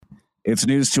It's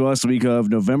news to us week of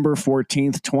November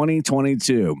 14th,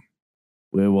 2022.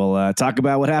 We will talk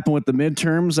about what happened with the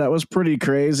midterms. That was pretty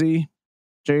crazy.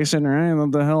 Jason, right?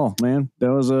 What the hell, man?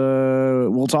 That was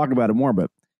we'll talk about it more, but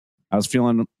I was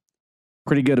feeling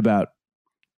pretty good about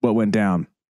what went down.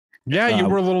 Yeah, you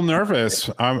were a little nervous.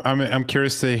 I'm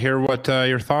curious to hear what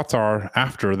your thoughts are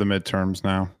after the midterms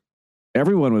now.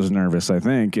 Everyone was nervous, I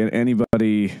think.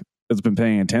 Anybody that's been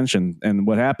paying attention. And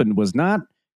what happened was not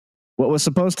what was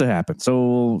supposed to happen. So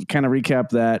we'll kind of recap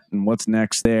that and what's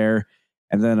next there.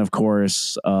 And then, of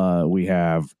course, we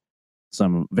have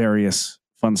some various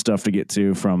fun stuff to get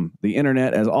to from the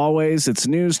internet. As always, it's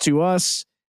news to us.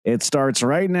 It starts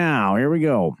right now. Here we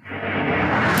go.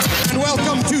 And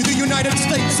welcome to the United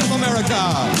States of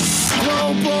America.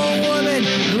 Global woman,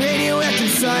 radioactive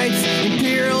sites,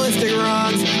 imperialistic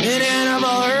wrongs, and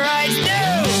animal rights.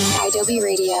 IW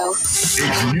Radio.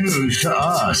 It's news to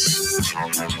us.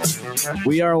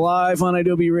 We are live on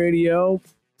IW Radio.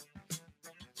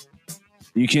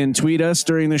 You can tweet us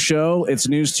during the show. It's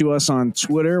news to us on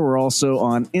Twitter. We're also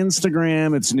on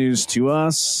Instagram. It's news to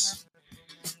us.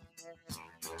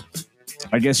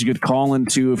 I guess you could call in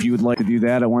too if you would like to do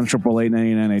that at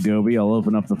 1-888-99 Adobe. I'll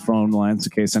open up the phone lines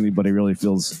in case anybody really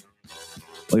feels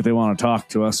like they want to talk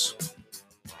to us.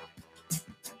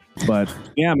 But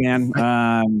yeah, man,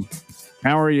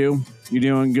 how are you? You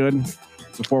doing good?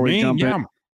 Before we jump in,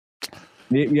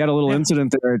 you had a little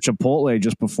incident there at Chipotle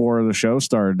just before the show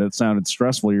started. That sounded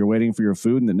stressful. You're waiting for your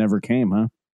food and it never came, huh?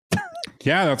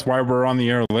 Yeah, that's why we're on the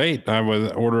air late. I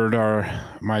ordered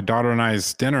my daughter and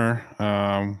I's dinner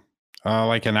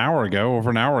like over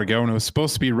an hour ago, and it was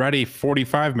supposed to be ready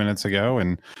 45 minutes ago,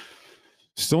 and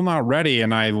still not ready.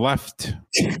 And I left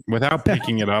without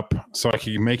picking it up so I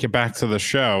could make it back to the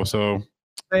show. So,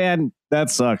 man, that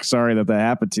sucks. Sorry that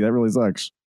happened to you. That really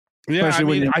sucks. Yeah,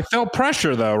 especially I felt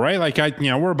pressure though, right? Like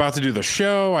we're about to do the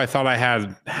show. I thought I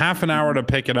had half an hour to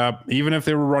pick it up. Even if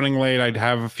they were running late, I'd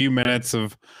have a few minutes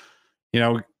of,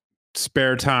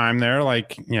 spare time there,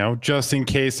 just in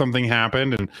case something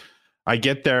happened. And I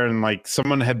get there and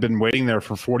someone had been waiting there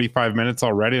for 45 minutes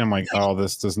already. I'm like, oh,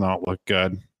 this does not look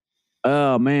good.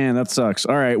 Oh man, that sucks.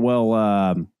 All right.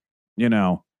 Well,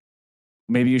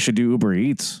 maybe you should do Uber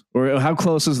Eats. Or how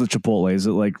close is the Chipotle? Is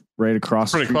it right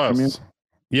across the street from you?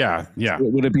 Yeah.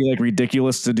 Would it be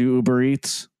ridiculous to do Uber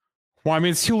Eats? Well,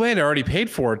 it's too late. I already paid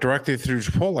for it directly through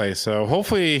Chipotle. So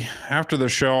hopefully after the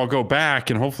show, I'll go back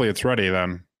and hopefully it's ready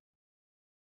then.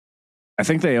 I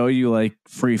think they owe you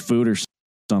free food or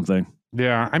something.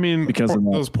 Yeah. Because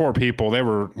those poor people, they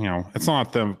were, it's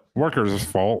not the workers'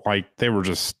 fault. They were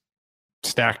just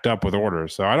stacked up with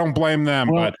orders. So I don't blame them,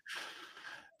 but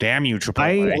damn you,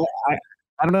 Chipotle.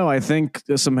 I don't know. I think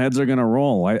some heads are going to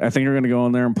roll. I think you're going to go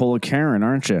in there and pull a Karen,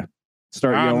 aren't you?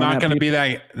 I'm not going to be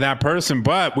that person,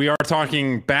 but we are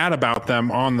talking bad about them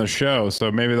on the show.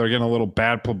 So maybe they're getting a little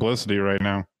bad publicity right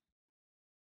now.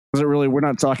 Is it really? We're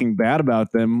not talking bad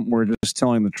about them. We're just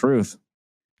telling the truth.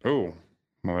 Oh,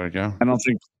 well, there you go. I don't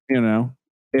think,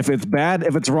 if it's bad,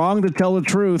 if it's wrong to tell the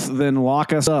truth, then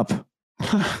lock us up.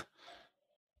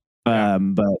 But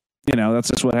that's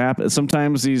just what happens.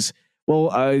 Sometimes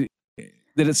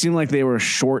did it seem like they were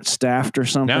short-staffed or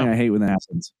something? No. I hate when that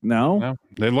happens. No?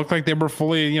 They looked like they were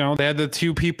fully, they had the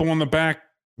 2 people in the back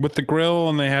with the grill,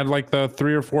 and they had the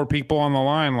 3 or 4 people on the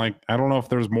line. I don't know if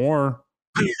there's more.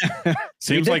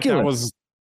 Seems like that was,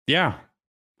 yeah.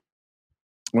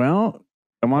 Well,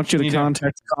 I want you to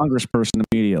contact the congressperson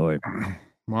immediately.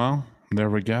 Well, there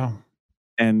we go.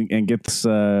 And get this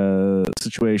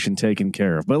situation taken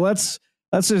care of. But let's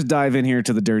just dive in here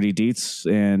to the Dirty Deets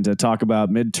and talk about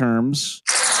midterms.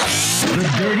 The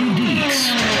Dirty Deets.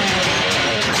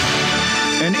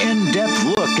 An in-depth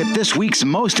look at this week's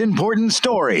most important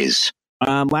stories.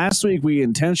 Last week, we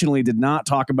intentionally did not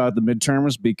talk about the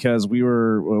midterms because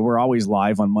we're always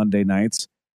live on Monday nights.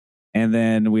 And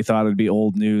then we thought it'd be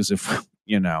old news if,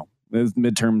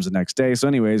 midterms the next day. So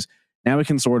anyways, now we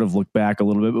can sort of look back a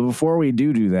little bit. But before we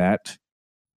do that,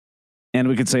 and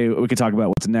we could talk about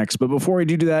what's next. But before we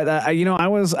do that, I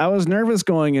was nervous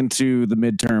going into the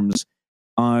midterms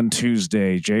on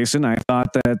Tuesday, Jason. I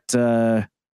thought that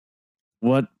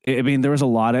there was a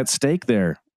lot at stake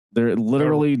there. There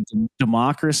literally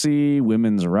democracy,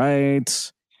 women's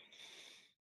rights,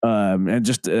 and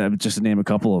just to name a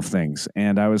couple of things.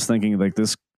 And I was thinking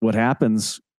what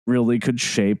happens really could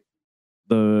shape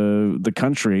the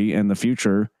country and the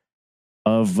future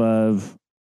of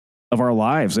our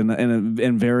lives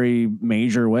in very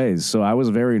major ways. So I was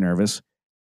very nervous.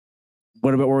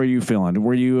 What were you feeling?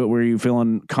 Were you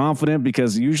feeling confident?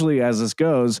 Because usually as this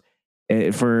goes,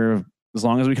 for as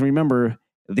long as we can remember,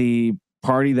 the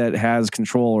party that has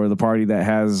control or the party that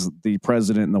has the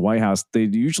president in the White House, they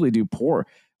usually do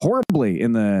horribly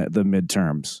in the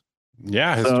midterms.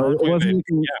 Yeah, So historically,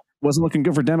 it wasn't looking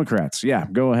good for Democrats. Yeah,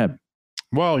 go ahead.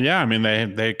 well, yeah, I mean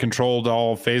they controlled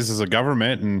all phases of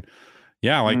government, and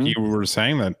like you were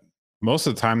saying, that most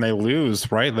of the time they lose,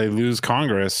 right? They lose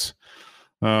Congress.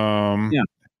 So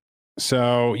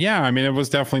yeah, I mean it was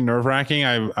definitely nerve wracking.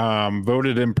 I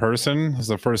voted in person. It was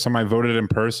the first time I voted in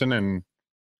person in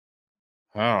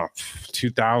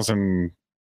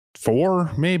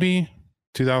 2004, maybe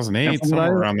 2008,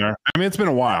 somewhere around there. I mean, it's been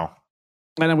a while.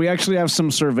 And then we actually have some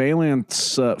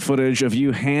surveillance footage of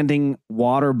you handing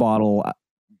water bottles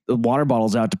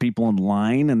out to people in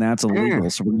line, and that's illegal.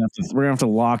 So we're gonna have to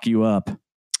lock you up.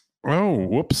 Oh,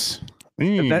 whoops!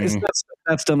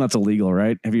 That's done. That's illegal,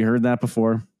 right? Have you heard that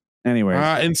before? Anyway,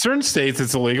 in certain states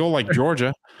it's illegal, like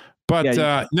Georgia, but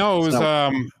no,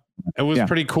 it was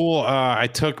pretty cool. I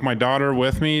took my daughter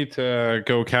with me to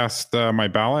go cast my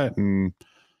ballot, and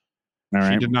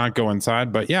she did not go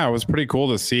inside. But yeah, it was pretty cool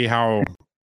to see how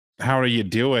do you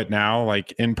do it now,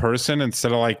 like in person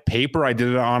instead of like paper. I did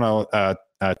it on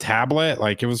a tablet.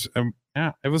 Like it was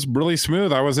really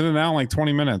smooth. I was in and out in like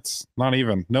 20 minutes, not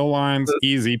even, no lines,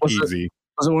 easy peasy.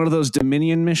 Was it one of those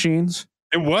Dominion machines?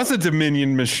 It was a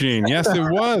Dominion machine. Yes, it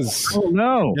was. Oh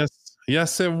no.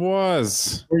 Yes, it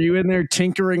was. Were you in there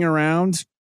tinkering around,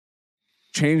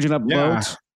 changing up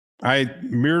votes? I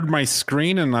mirrored my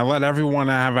screen and I let everyone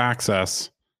have access.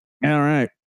 All right.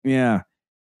 Yeah.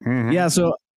 Mm-hmm. Yeah.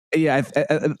 So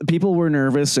people were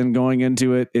nervous, and going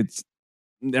into it,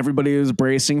 everybody was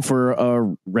bracing for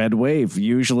a red wave.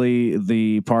 Usually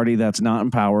the party that's not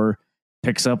in power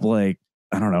picks up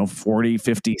 40,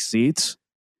 50 seats.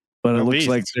 But it looks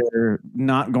like they're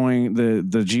not going. The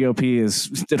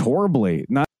GOP did horribly.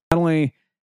 Not only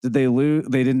did they lose,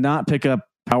 they did not pick up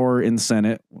power in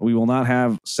Senate. We will not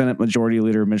have Senate Majority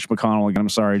Leader Mitch McConnell again. I'm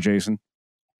sorry, Jason.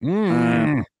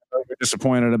 We're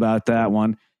disappointed about that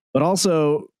one. But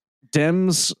also,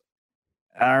 Dems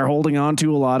are holding on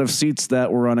to a lot of seats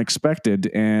that were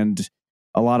unexpected, and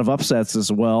a lot of upsets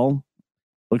as well.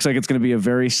 Looks like it's going to be a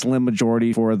very slim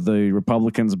majority for the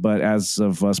Republicans, but as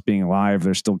of us being live,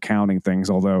 they're still counting things.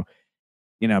 Although,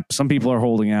 some people are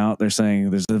holding out. They're saying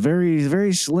there's a very,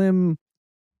 very slim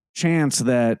chance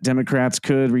that Democrats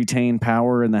could retain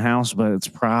power in the House, but it's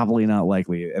probably not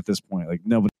likely at this point. Like,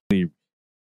 nobody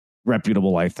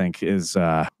reputable, I think, is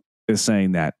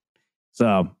saying that.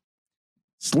 So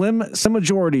slim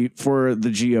majority for the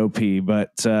GOP,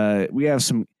 but we have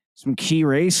some key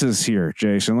races here,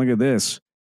 Jason. Look at this.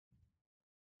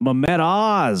 Mehmet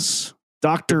Oz,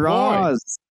 Dr.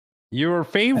 Oz. Your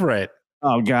favorite.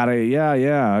 Oh, got it.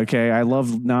 Yeah. Okay. I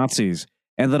love Nazis.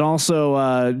 And then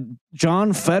also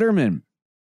John Fetterman.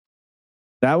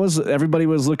 Everybody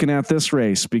was looking at this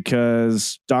race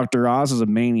because Dr. Oz is a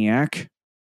maniac.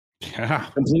 Yeah.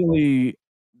 Completely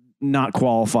not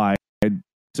qualified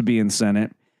to be in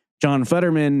Senate. John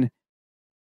Fetterman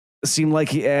seems like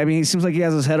he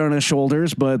has his head on his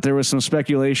shoulders, but there was some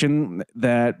speculation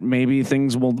that maybe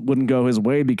things wouldn't go his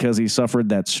way because he suffered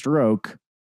that stroke,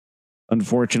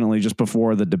 unfortunately, just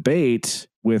before the debate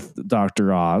with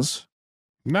Dr. Oz.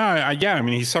 No,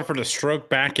 he suffered a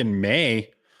stroke back in May,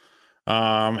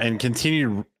 and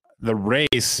continued the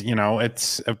race.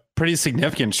 It's a pretty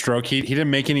significant stroke. He didn't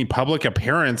make any public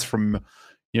appearance from,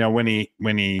 when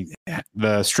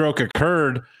the stroke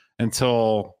occurred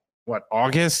until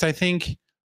August, I think,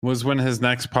 was when his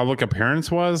next public appearance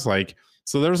was.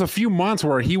 So there was a few months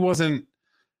where he wasn't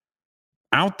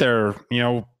out there,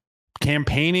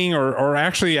 campaigning or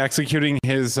actually executing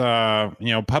his,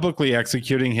 publicly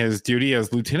executing his duty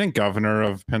as lieutenant governor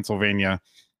of Pennsylvania.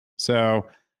 So,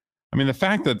 I mean, the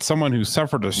fact that someone who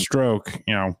suffered a stroke,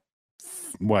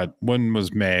 when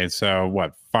was May? So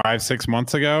 5-6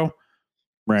 months ago,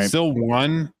 right? Still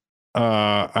won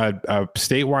a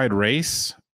statewide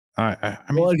race. I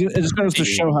mean, it just goes to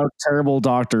show how terrible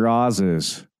Dr. Oz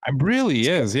is. It really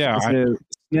is. Yeah.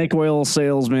 Snake oil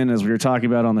salesman, as we were talking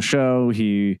about on the show.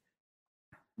 He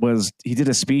did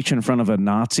a speech in front of a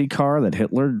Nazi car that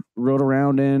Hitler rode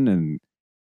around in, and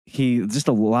just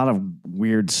a lot of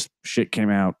weird shit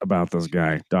came out about this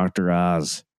guy, Dr.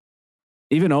 Oz.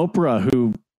 Even Oprah,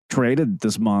 who created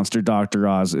this monster, Dr.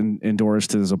 Oz,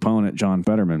 endorsed his opponent, John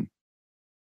Fetterman.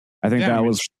 I think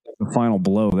was the final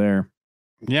blow there.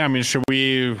 Yeah, I mean, should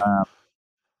we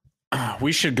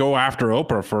should go after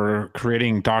Oprah for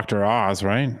creating Dr. Oz,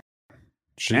 right?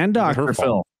 And Dr.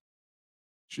 Phil.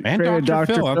 And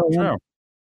Dr. Phil. That's true.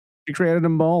 She created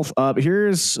them both. On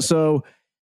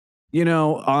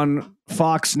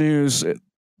Fox News,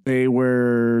 they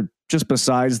were just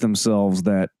besides themselves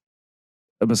that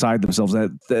beside themselves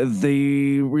that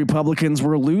the Republicans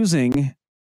were losing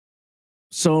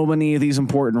so many of these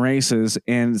important races,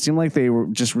 and it seemed like they were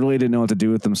just really didn't know what to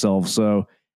do with themselves. So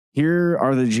here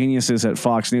are the geniuses at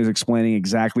Fox News explaining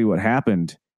exactly what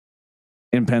happened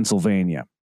in Pennsylvania.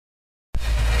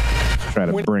 Try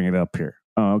to bring it up here.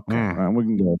 Oh, okay. We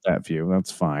can go with that view.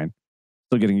 That's fine.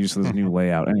 Still getting used to this new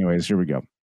layout. Anyways, here we go.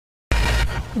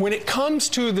 When it comes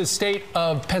to the state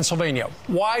of Pennsylvania,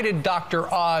 why did Dr.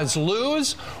 Oz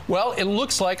lose? Well, it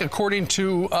looks like, according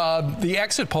to the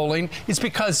exit polling, it's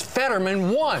because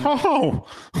Fetterman won.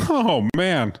 Oh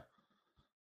man.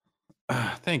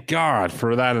 Thank God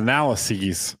for that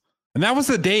analysis. And that was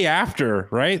the day after,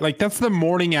 right? Like, that's the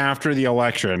morning after the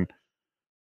election.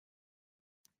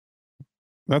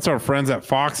 That's our friends at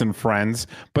Fox and Friends.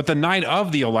 But the night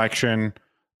of the election,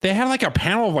 they had like a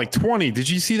panel of like 20. Did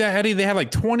you see that, Eddie? They had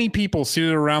like 20 people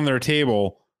seated around their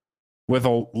table with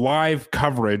a live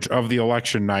coverage of the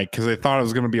election night because they thought it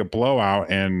was going to be a blowout.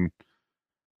 And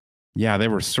yeah, they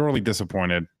were sorely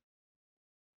disappointed.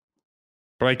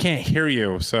 But I can't hear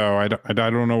you, so I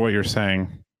don't know what you're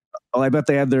saying. Well, I bet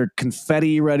they had their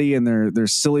confetti ready and their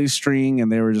silly string,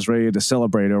 and they were just ready to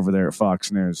celebrate over there at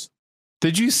Fox News.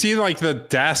 Did you see like the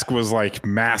desk was like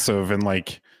massive and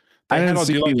like I had to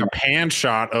do like a pan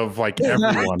shot of like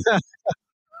everyone.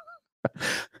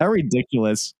 How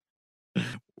ridiculous.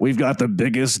 We've got the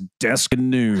biggest desk in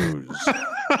news.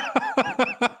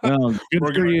 Oh, good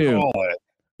We're for you. Call it.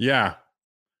 Yeah.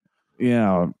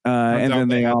 Yeah. And then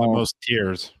they had all the most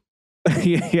tears.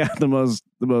 yeah, the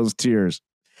most tears.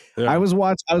 Yeah. I was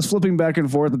flipping back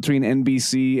and forth between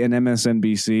NBC and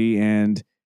MSNBC, and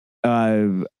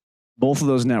both of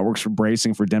those networks were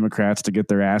bracing for Democrats to get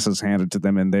their asses handed to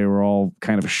them, and they were all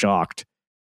kind of shocked.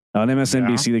 On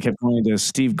MSNBC, they kept going to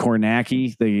Steve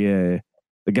Kornacki, the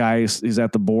guy who's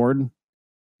at the board,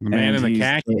 the man in the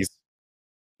khakis.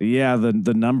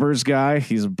 The numbers guy.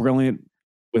 He's brilliant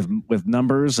with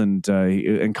numbers and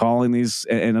calling these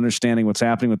and understanding what's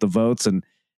happening with the votes. And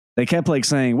they kept like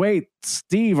saying, "Wait,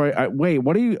 Steve, wait,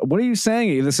 what are you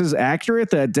saying? This is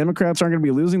accurate that Democrats aren't going to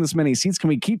be losing this many seats? Can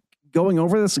we keep going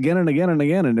over this again and again and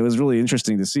again?" And it was really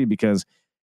interesting to see because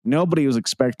nobody was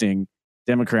expecting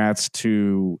Democrats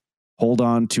to hold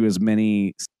on to as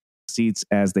many seats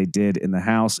as they did in the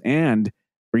House and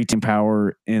retain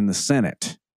power in the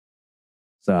Senate.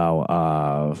 So,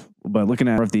 but looking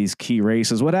at these key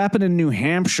races, what happened in New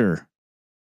Hampshire?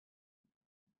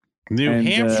 New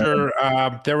Hampshire,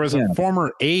 there was a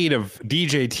former aide of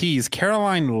DJT's,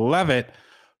 Caroline Leavitt,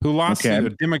 who lost to the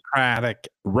Democratic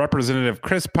Representative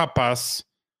Chris Pappas,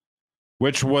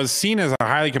 which was seen as a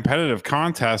highly competitive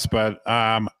contest, but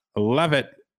Leavitt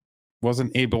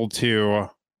wasn't able to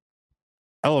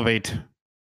elevate.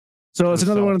 So it's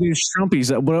another one of these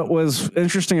Trumpies. What was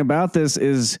interesting about this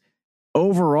is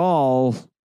overall,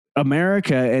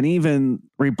 America and even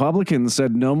Republicans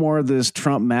said no more of this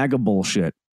Trump MAGA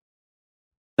bullshit.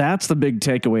 That's the big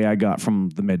takeaway I got from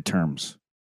the midterms.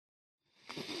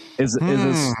 Is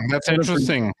that's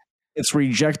interesting. It's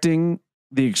rejecting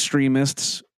the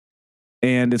extremists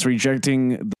and it's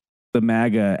rejecting the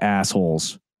MAGA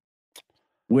assholes,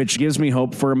 which gives me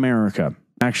hope for America.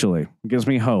 Actually, it gives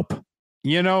me hope.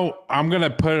 You know, I'm gonna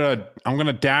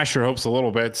dash your hopes a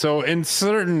little bit. So in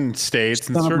certain states,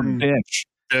 in certain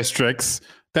districts,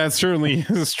 that certainly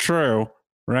is true,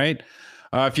 right?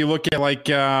 If you look at like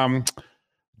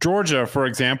Georgia, for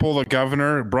example, the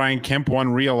governor, Brian Kemp,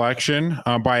 won re-election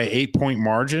by an 8-point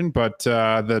margin, but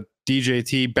the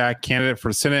DJT-backed candidate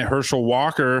for Senate, Herschel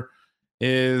Walker,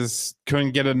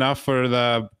 couldn't get enough for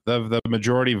the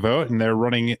majority vote, and they're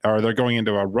going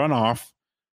into a runoff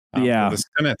for the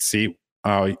Senate seat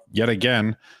yet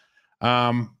again.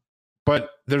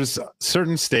 But there's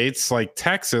certain states like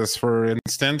Texas, for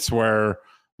instance, where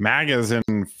MAGA is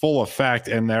in full effect,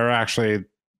 and they're actually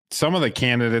some of the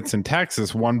candidates in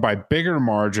Texas won by bigger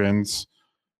margins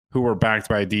who were backed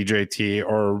by DJT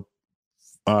or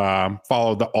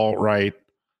followed the alt-right,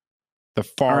 the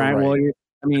far right. Well,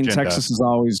 I mean, agenda.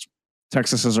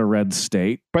 Texas is a red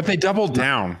state, but they doubled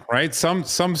down, right? Some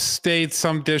states,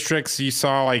 some districts, you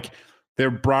saw like they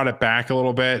brought it back a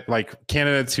little bit. Like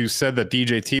candidates who said that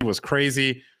DJT was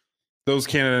crazy, those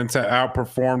candidates that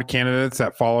outperformed candidates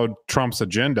that followed Trump's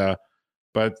agenda.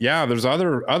 But yeah, there's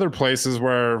other places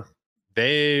where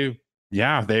they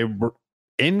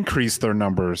increased their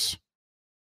numbers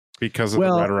because of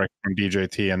the rhetoric from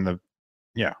DJT and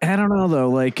I don't know though.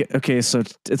 Like, okay, so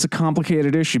it's a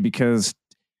complicated issue because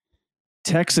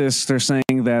Texas, they're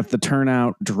saying that the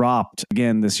turnout dropped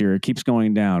again this year. It keeps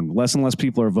going down. Less and less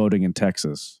people are voting in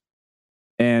Texas.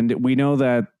 And we know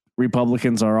that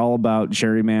Republicans are all about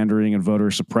gerrymandering and voter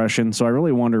suppression. So I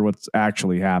really wonder what's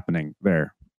actually happening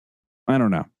there. I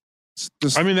don't know.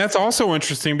 I mean, that's also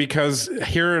interesting because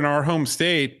here in our home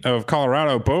state of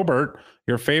Colorado, Boebert,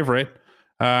 your favorite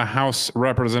House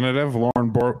Representative,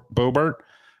 Lauren Boebert,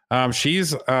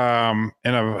 she's in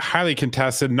a highly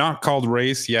contested, not called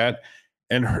race yet.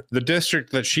 And the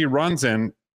district that she runs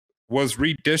in was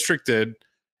redistricted,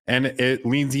 and it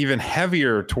leans even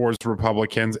heavier towards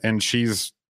Republicans. And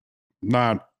she's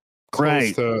not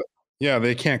close to,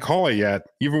 they can't call it yet.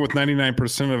 Even with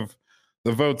 99% of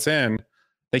the votes in,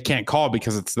 they can't call it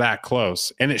because it's that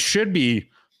close. And it should be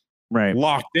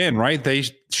locked in,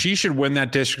 right? She should win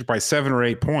that district by 7 or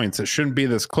 8 points. It shouldn't be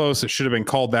this close. It should have been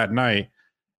called that night.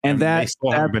 And they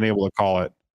still haven't been able to call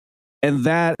it. And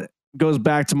that goes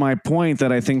back to my point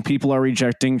that I think people are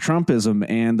rejecting Trumpism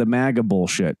and the MAGA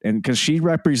bullshit. And because she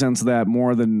represents that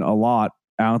more than a lot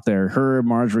out there. Her,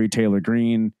 Marjorie Taylor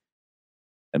Greene,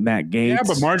 Matt Gaetz. Yeah,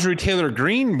 but Marjorie Taylor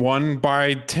Greene won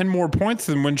by 10 more points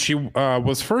than when she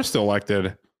was first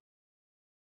elected.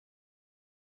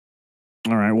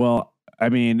 All right. Well, I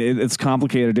mean, it's a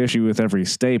complicated issue with every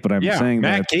state, but I'm saying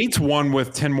Matt Gaetz won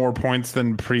with 10 more points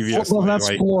than previously. Well, that's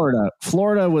Florida.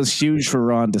 Florida was huge for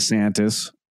Ron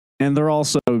DeSantis. And they're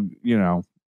also,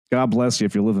 God bless you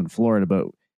if you live in Florida, but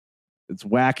it's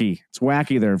wacky. It's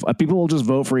wacky there. People will just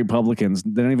vote for Republicans.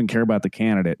 They don't even care about the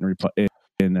candidate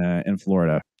in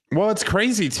Florida. Well, it's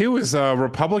crazy too. Is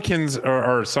Republicans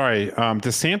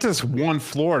DeSantis won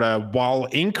Florida while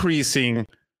increasing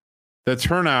the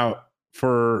turnout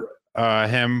for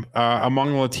him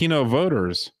among Latino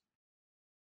voters.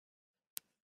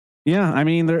 Yeah, I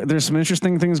mean, there's some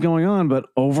interesting things going on, but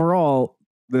overall,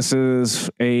 this is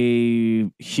a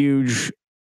huge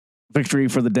victory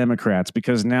for the Democrats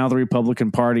because now the Republican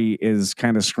Party is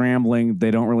kind of scrambling.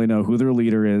 They don't really know who their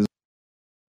leader is.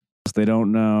 They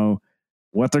don't know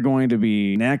what they're going to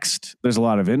be next. There's a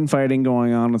lot of infighting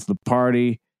going on with the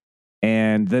party.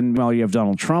 And then, you have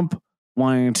Donald Trump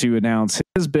wanting to announce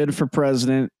his bid for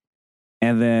president.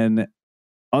 And then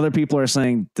other people are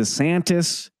saying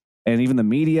DeSantis, and even the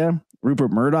media,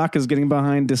 Rupert Murdoch is getting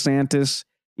behind DeSantis,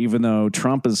 even though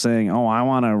Trump is saying, I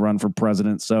want to run for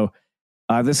president. So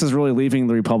this is really leaving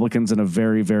the Republicans in a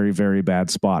very, very, very bad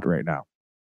spot right now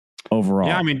overall.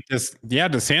 Yeah, I mean,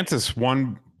 DeSantis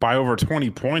won by over 20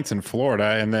 points in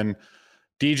Florida. And then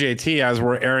DJT, as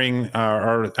we're airing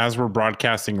or as we're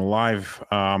broadcasting live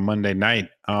Monday night,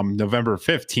 November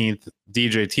 15th,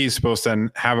 DJT is supposed to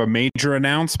have a major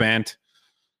announcement.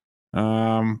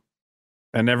 And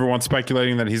everyone's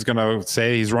speculating that he's going to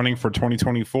say he's running for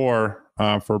 2024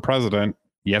 for president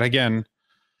yet again.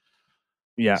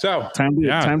 Yeah. So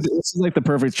this is like the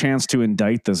perfect chance to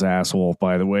indict this asshole,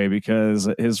 by the way, because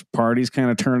his party's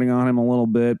kind of turning on him a little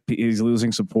bit. He's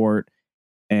losing support,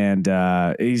 and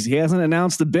he hasn't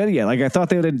announced the bid yet. Like, I thought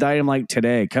they would indict him like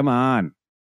today. Come on.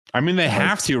 I mean, they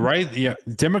have to, right? Yeah.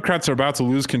 Democrats are about to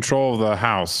lose control of the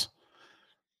House.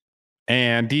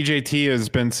 And DJT has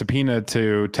been subpoenaed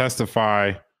to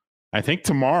testify, I think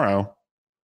tomorrow,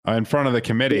 in front of the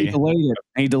committee.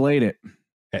 He delayed it.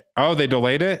 Oh, they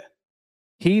delayed it?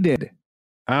 He did.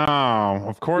 Oh,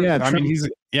 of course. Yeah, I mean,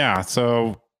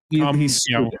 so he's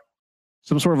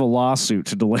some sort of a lawsuit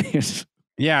to delay it.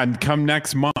 Yeah, and come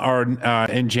next month or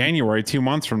in January, 2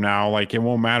 months from now, like, it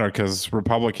won't matter because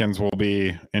Republicans will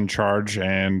be in charge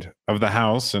of the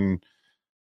House, and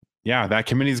yeah, that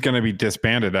committee is going to be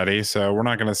disbanded, Eddie. So we're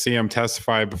not going to see him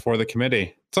testify before the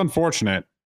committee. It's unfortunate.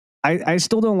 I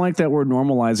still don't like that we're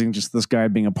normalizing just this guy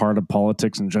being a part of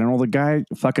politics in general. The guy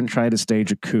fucking tried to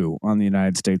stage a coup on the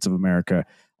United States of America.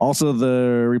 Also,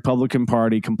 the Republican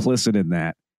Party complicit in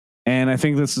that. And I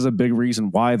think this is a big reason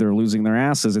why they're losing their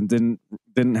asses and didn't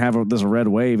have this red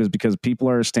wave, is because people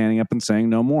are standing up and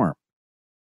saying no more.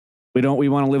 We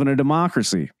want to live in a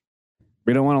democracy.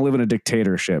 We don't want to live in a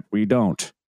dictatorship. We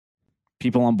don't.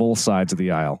 People on both sides of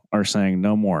the aisle are saying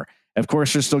no more. Of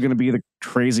course, there's still going to be the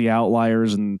crazy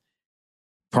outliers and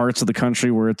parts of the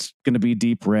country where it's going to be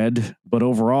deep red. But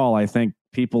overall, I think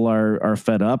people are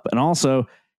fed up. And also,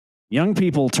 young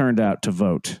people turned out to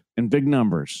vote in big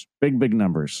numbers. Big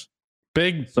numbers.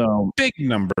 Big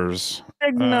numbers.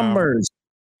 Big numbers.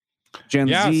 Gen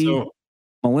Z,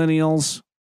 millennials.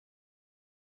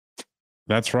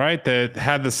 That's right. They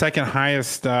had the second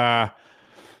highest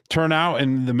turnout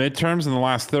in the midterms in the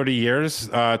last 30 years.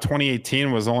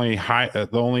 2018 was the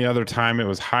only other time it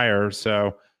was higher.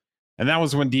 So, and that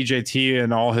was when DJT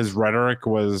and all his rhetoric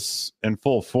was in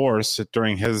full force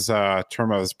during his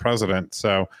term as president.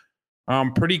 So,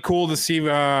 pretty cool to see,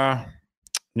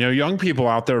 young people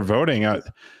out there voting.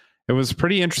 It it was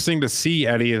pretty interesting to see,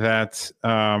 Eddie, that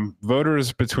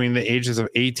voters between the ages of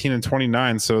 18 and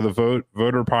 29, so the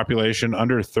voter population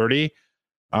under 30,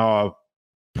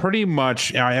 pretty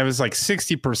much, it was like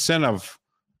 60% of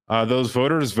those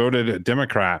voters voted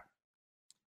Democrat.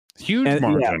 Huge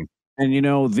margin. Yeah.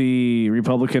 And the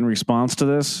Republican response to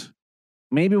this,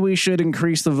 maybe we should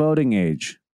increase the voting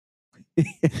age.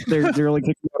 they're really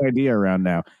kicking that idea around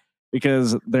now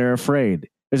because they're afraid.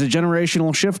 There's a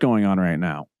generational shift going on right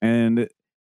now. And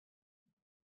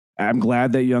I'm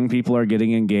glad that young people are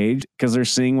getting engaged because they're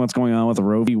seeing what's going on with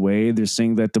Roe v. Wade. They're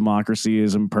seeing that democracy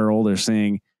is imperiled. They're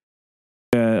seeing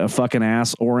a fucking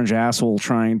orange asshole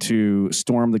trying to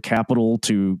storm the Capitol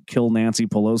to kill Nancy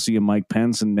Pelosi and Mike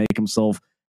Pence and make himself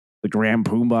the Grand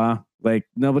Poobah. Like,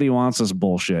 nobody wants this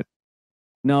bullshit.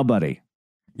 Nobody.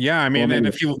 Yeah, I mean, and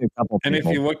if you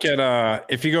look at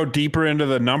if you go deeper into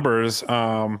the numbers,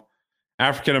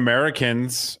 African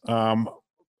Americans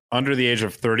under the age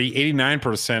of 30,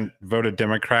 89% voted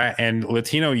Democrat, and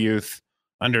Latino youth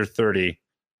under 30.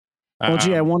 Well,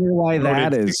 gee, I wonder why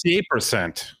that is.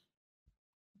 68%.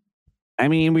 I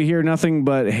mean, we hear nothing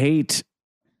but hate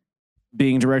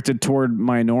being directed toward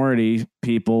minority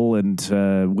people and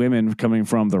women coming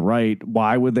from the right.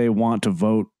 Why would they want to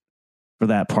vote for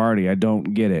that party? I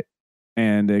don't get it.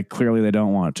 And clearly they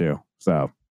don't want to.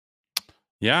 So,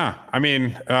 yeah. I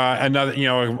mean, another,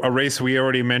 a race we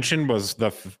already mentioned was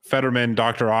the Fetterman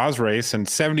Dr. Oz race, and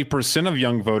 70% of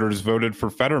young voters voted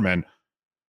for Fetterman,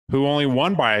 who only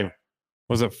won by,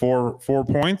 was it 4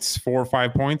 points, 4 or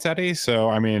 5 points, Eddie?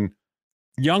 So, I mean,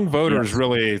 young voters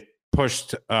really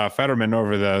pushed Fetterman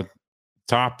over the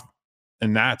top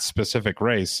in that specific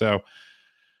race. So,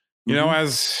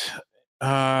 as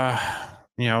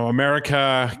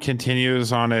America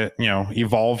continues on it,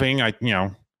 evolving,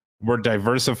 we're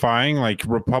diversifying. Like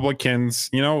Republicans,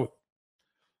 they're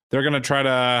going to try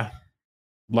to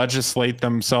legislate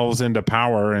themselves into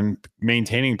power and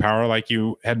maintaining power, like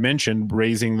you had mentioned,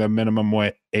 raising the minimum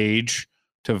age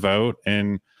to vote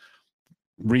and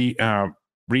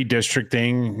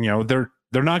redistricting. They're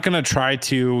not going to try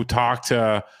to talk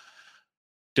to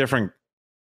different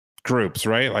groups,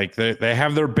 right? Like they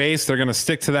have their base, they're going to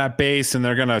stick to that base, and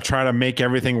they're going to try to make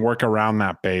everything work around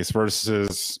that base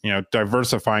versus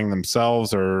diversifying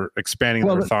themselves or expanding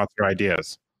their thoughts or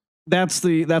ideas. That's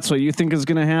what you think is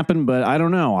going to happen, but I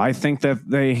don't know. I think that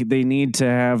they need to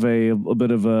have a bit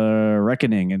of a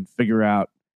reckoning and figure out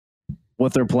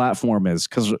what their platform is,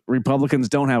 because Republicans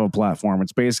don't have a platform.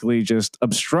 It's basically just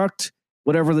obstruct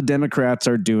whatever the Democrats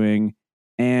are doing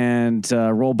and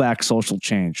roll back social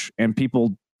change and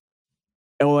people.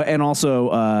 Oh, and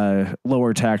also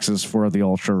lower taxes for the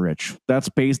ultra rich. That's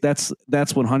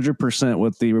 100%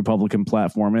 what the Republican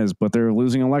platform is. But they're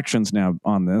losing elections now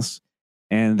on this,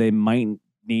 and they might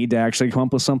need to actually come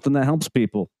up with something that helps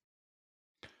people.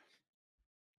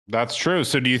 That's true.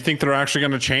 So, do you think they're actually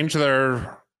going to change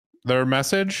their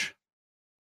message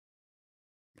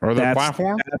or their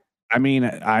platform? I mean,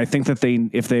 I think that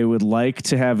if they would like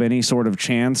to have any sort of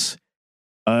chance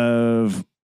of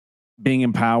being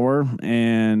in power,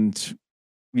 and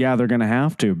they're going to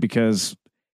have to, because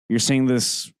you're seeing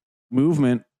this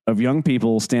movement of young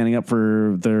people standing up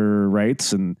for their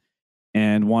rights and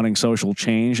wanting social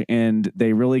change, and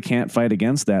they really can't fight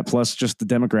against that. Plus, just the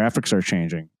demographics are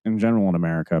changing in general in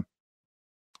America.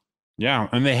 Yeah,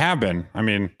 and they have been. I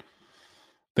mean,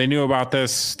 they knew about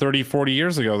this 30, 40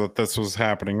 years ago that this was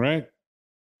happening, right?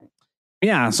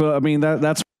 Yeah, so I mean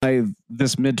that's why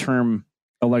this midterm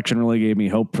election really gave me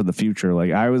hope for the future.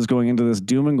 Like, I was going into this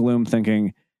doom and gloom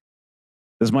thinking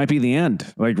this might be the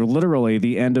end, like literally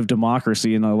the end of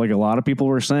democracy. And like a lot of people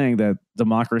were saying that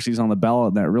democracy's on the ballot,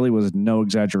 and that really was no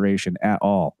exaggeration at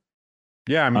all.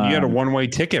 Yeah. I mean, you had a one-way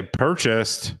ticket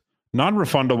purchased,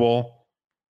 non-refundable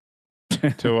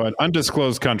to an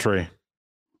undisclosed country.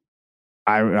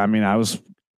 I mean,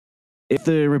 if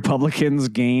the Republicans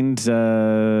gained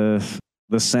the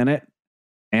Senate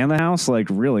and the House, like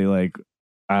really, like,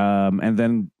 and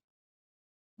then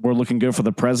we're looking good for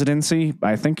the presidency,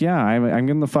 I think, I'm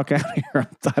getting the fuck out of here.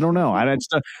 I don't know. I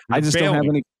just don't have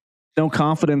no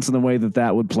confidence in the way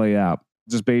that would play out,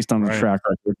 just based on the track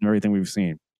record and everything we've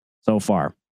seen so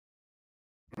far.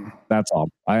 That's all.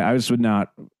 I just would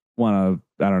not want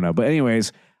to, I don't know. But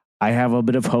anyways, I have a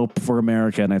bit of hope for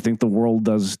America, and I think the world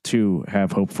does too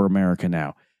have hope for America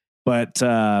now. But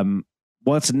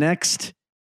what's next?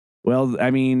 Well,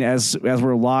 I mean, as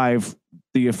we're live,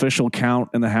 the official count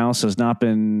in the House has not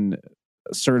been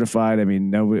certified. I mean,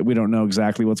 no, we don't know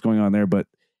exactly what's going on there, but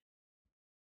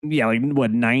like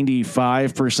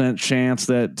 95% chance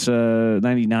that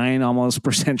 99 almost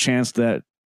 % chance that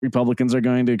Republicans are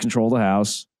going to control the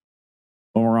House.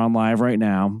 when we're on live right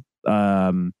now.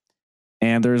 And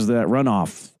there's that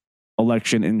runoff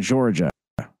election in Georgia.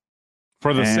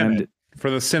 For the And- Senate. For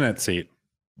the Senate seat.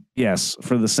 Yes,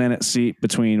 for the Senate seat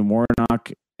between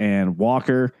Warnock and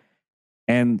Walker.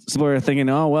 And people are thinking,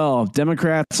 oh, well, if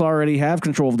Democrats already have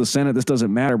control of the Senate, this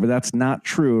doesn't matter. But that's not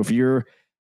true. If you're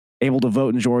able to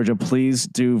vote in Georgia, please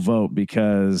do vote,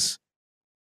 because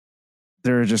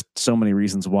there are just so many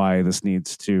reasons why this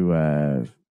needs to,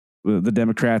 the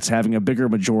Democrats having a bigger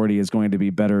majority is going to be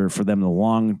better for them in the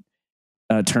long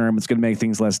term. It's going to make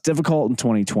things less difficult in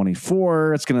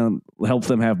 2024. It's going to help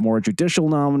them have more judicial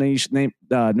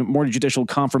more judicial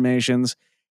confirmations,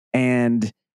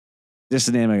 and just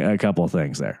to name a couple of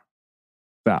things there.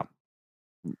 So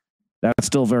that's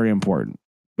still very important.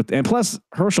 And plus,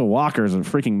 Herschel Walker is a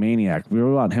freaking maniac. We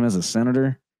wrote about him as a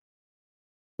senator.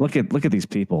 Look at these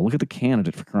people. Look at the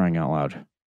candidate, for crying out loud.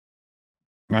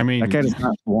 I mean, That guy does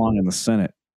not belong in the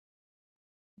Senate.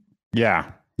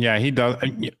 Yeah, he does.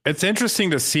 It's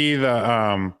interesting to see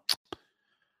the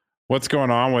what's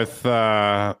going on with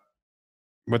that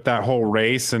whole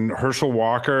race and Herschel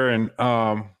Walker, and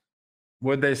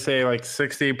would they say like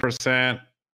 60%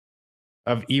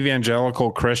 of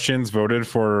evangelical Christians voted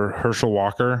for Herschel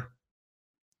Walker?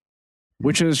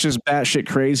 Which is just batshit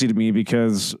crazy to me,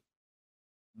 because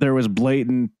there was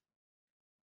blatant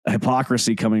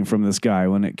hypocrisy coming from this guy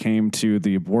when it came to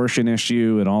the abortion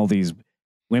issue and all these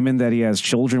women that he has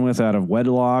children with out of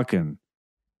wedlock, and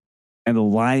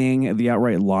the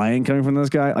outright lying coming from this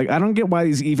guy. Like, I don't get why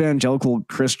these evangelical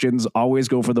Christians always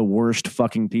go for the worst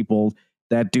fucking people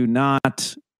that do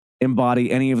not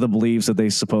embody any of the beliefs that they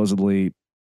supposedly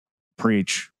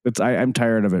preach. I'm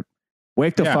tired of it.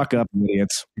 Wake the fuck up,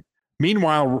 idiots.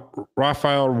 Meanwhile,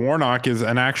 Raphael Warnock is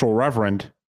an actual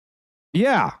reverend.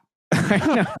 Yeah.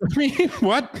 I mean,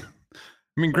 what?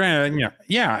 I mean, granted,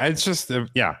 yeah, it's just,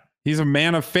 he's a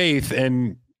man of faith,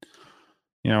 and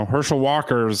Herschel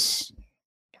Walker.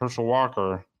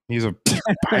 He's a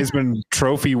Heisman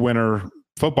Trophy winner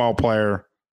football player.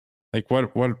 Like,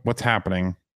 what's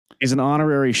happening? He's an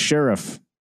honorary sheriff.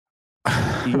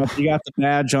 He got the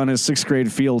badge on his 6th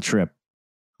grade field trip.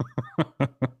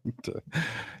 It's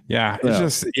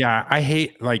just, I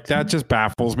hate, like, that just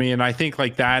baffles me. And I think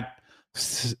like that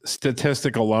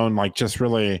statistic alone, like, just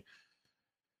really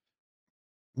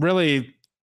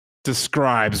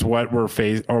describes what we're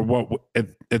facing, or what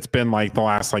it's been like the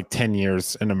last like 10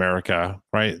 years in America,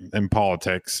 right? In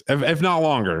politics, if not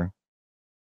longer.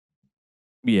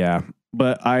 Yeah.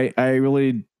 But I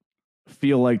really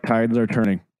feel like tides are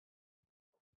turning.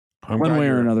 One way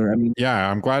or another. I mean,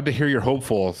 I'm glad to hear you're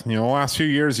hopeful. The last few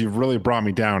years you've really brought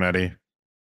me down, Eddie.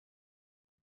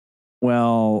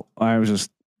 Well, I was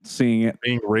just seeing it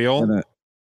being real.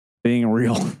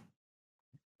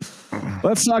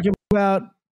 Let's talk about,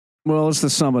 let's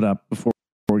just sum it up before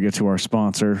we get to our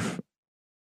sponsor.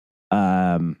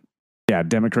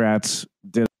 Democrats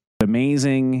did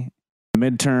amazing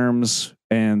midterms,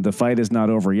 and the fight is not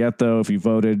over yet, though. If you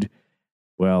voted,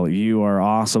 well, you are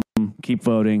awesome. Keep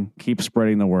voting, keep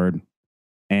spreading the word.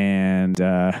 And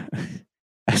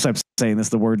as I'm saying this,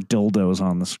 the word dildo is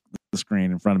on the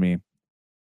screen in front of me.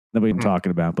 Nobody I'm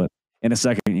talking about, but in a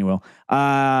second you will.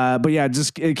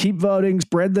 Just keep voting,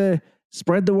 spread the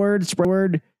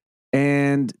word,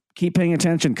 and keep paying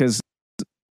attention, because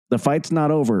the fight's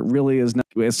not over. It really is not.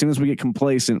 As soon as we get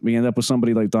complacent, we end up with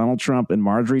somebody like Donald Trump and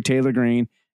Marjorie Taylor Greene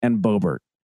and Boebert.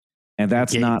 And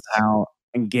that's Gates. not how,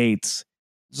 and Gates.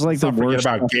 It's like Let's not forget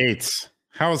about Gates.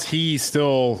 How is he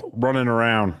still running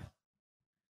around?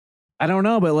 I don't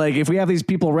know, but like, if we have these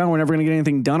people around, we're never going to get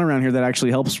anything done around here that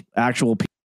actually helps actual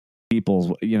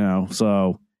people,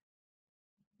 so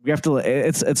we have to,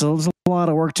 it's a lot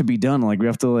of work to be done. Like, we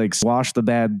have to like squash the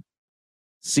bad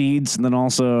seeds, and then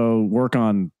also work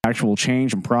on actual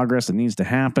change and progress that needs to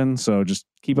happen. So just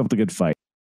keep up the good fight.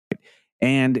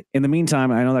 And in the meantime,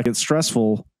 I know that gets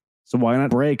stressful, so why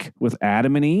not break with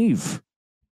Adam and Eve?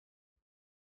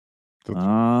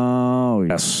 Oh,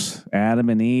 yes.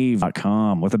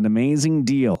 AdamandEve.com with an amazing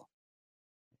deal.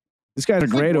 These guys are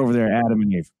great over there, Adam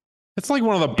and Eve. It's like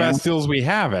one of the best deals we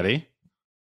have, Eddie.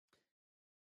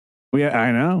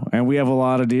 I know. And we have a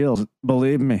lot of deals.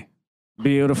 Believe me.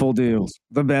 Beautiful deals.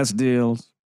 The best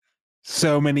deals.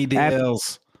 So many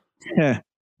deals.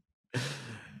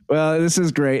 Well, this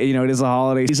is great. It is a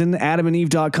holiday season.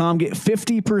 AdamandEve.com. Get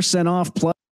 50% off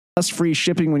plus free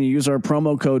shipping when you use our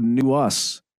promo code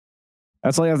NEWUS.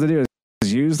 That's all you have to do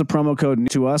is use the promo code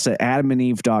NEWUS at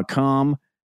AdamandEve.com.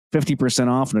 50%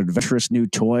 off an adventurous new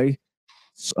toy,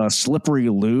 a slippery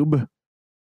lube,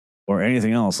 or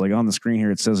anything else. Like on the screen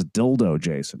here, it says dildo,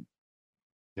 Jason.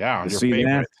 Yeah, your see favorite.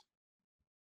 that?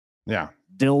 Yeah,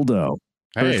 dildo.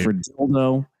 Hey. Search for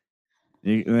dildo.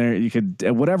 You could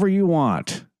whatever you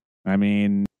want. I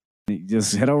mean,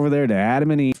 just head over there to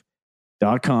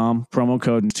adamandeve.com, promo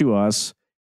code to us.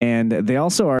 And they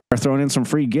also are throwing in some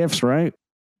free gifts, right?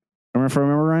 If I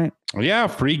remember right? Yeah,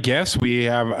 free gifts. We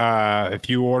have, if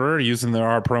you order using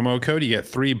our promo code, you get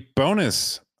 3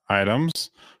 bonus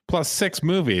items plus 6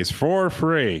 movies for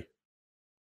free.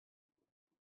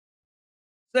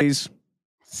 6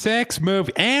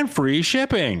 movies and free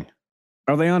shipping.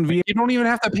 Are they on VHS? You don't even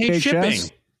have to pay shipping.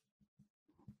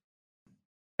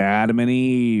 Adam and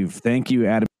Eve. Thank you,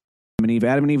 Adam and Eve.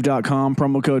 AdamandEve.com,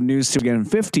 promo code news to again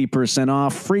 50%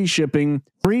 off, free shipping,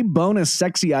 free bonus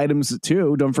sexy items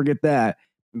too. Don't forget that.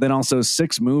 And then also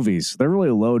 6 movies. They're really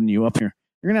loading you up here.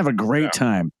 You're gonna have a great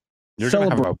time. You're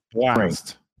gonna have a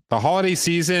blast. The holiday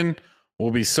season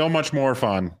will be so much more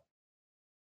fun.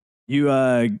 You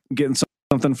getting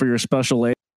something for your special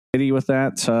lady with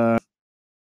that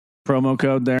promo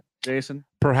code there, Jason?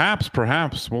 Perhaps.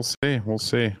 We'll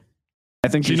see. I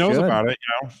think she knows about it.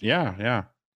 Yeah.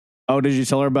 Oh, did you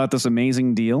tell her about this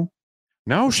amazing deal?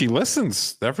 No, she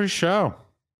listens every show.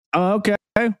 Oh, okay.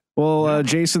 Well,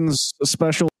 Jason's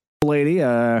special lady,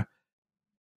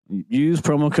 use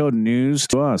promo code news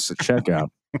to us at checkout.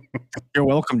 You're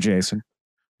welcome, Jason.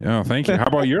 Yeah, thank you. How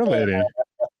about your lady?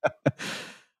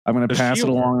 I'm going to pass it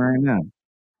along right now.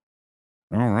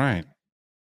 All right.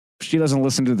 She doesn't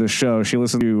listen to the show. She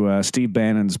listens to Steve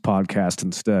Bannon's podcast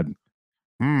instead.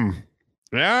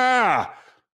 Yeah.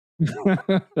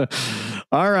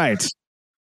 All right.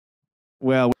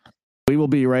 Well, we will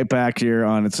be right back here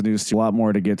on It's News. A lot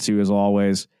more to get to as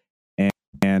always.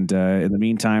 And in the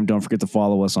meantime, don't forget to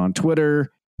follow us on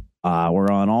Twitter.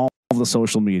 We're on all of the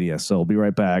social media. So we'll be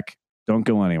right back. Don't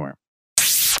go anywhere.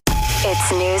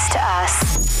 It's news to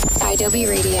us. IW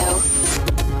Radio.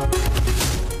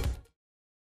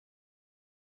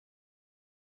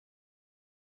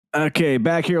 Okay,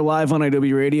 back here live on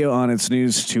IW Radio on It's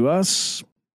News to Us.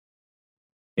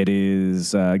 It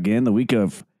is, again, the week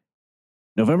of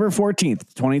November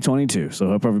 14th, 2022. So I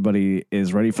hope everybody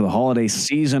is ready for the holiday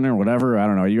season or whatever. I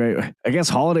don't know. Are you ready? I guess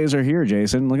holidays are here,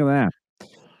 Jason. Look at that.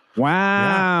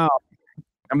 Wow. Yeah.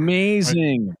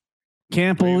 Amazing.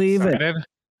 Can't believe it.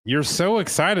 You're so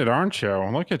excited, aren't you?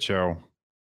 Look at you.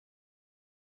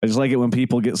 I just like it when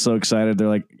people get so excited. They're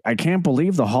like, I can't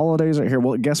believe the holidays are here.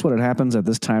 Well, guess what? It happens at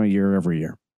this time of year every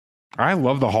year. I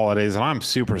love the holidays, and I'm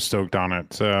super stoked on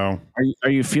it. So, are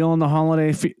you feeling the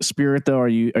holiday spirit though? Are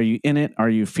you in it? Are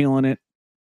you feeling it?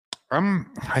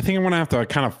 I think I'm gonna have to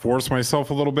kind of force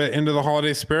myself a little bit into the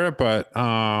holiday spirit, but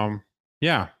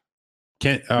yeah.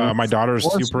 My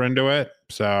daughter's super into it,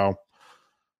 so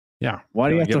yeah. Why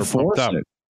do you have to force it?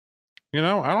 You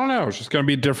know, I don't know. It's just gonna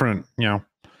be different.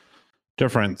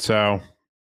 Different. So,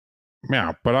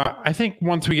 yeah. But I think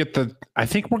once we get I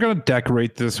think we're going to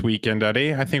decorate this weekend,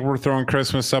 Eddie. I think we're throwing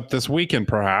Christmas up this weekend,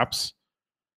 perhaps.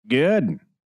 Good.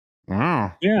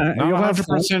 Wow. Yeah. Not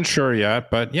 100% sure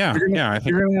yet, but yeah. I think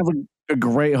you're going to have a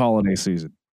great holiday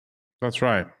season. That's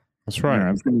right. That's right.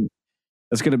 Yeah,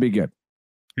 it's going to be good.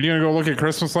 Are you going to go look at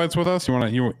Christmas lights with us? You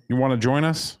want to join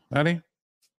us, Eddie?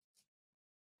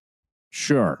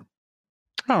 Sure.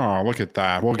 Oh, look at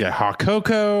that. We'll get hot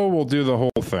cocoa. We'll do the whole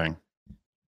thing.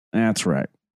 That's right.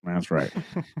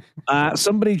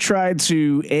 Somebody tried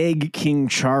to egg King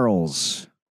Charles.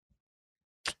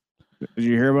 Did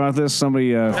you hear about this?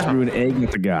 Somebody threw an egg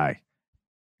at the guy.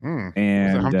 And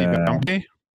was it Humpty Dumpty?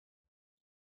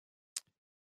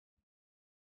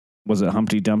 Was it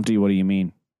Humpty Dumpty? What do you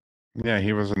mean? Yeah,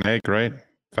 he was an egg, right?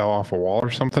 Fell off a wall or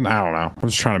something. I don't know. I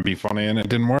was trying to be funny and it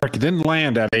didn't work. It didn't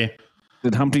land, Eddie.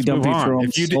 Did Humpty Dumpty throw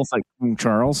himself like King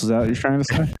Charles? Is that what you're trying to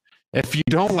say? If you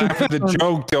don't laugh at the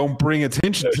joke, don't bring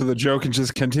attention to the joke and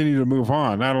just continue to move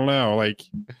on. I don't know. Like,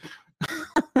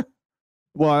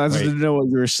 well, I just didn't know what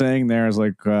you were saying there. I was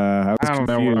like, I don't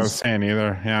know what I was saying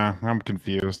either. Yeah, I'm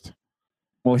confused.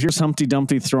 Well, here's Humpty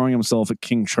Dumpty throwing himself at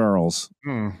King Charles.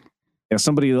 Yeah,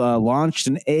 somebody launched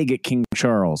an egg at King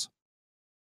Charles.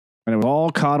 And it was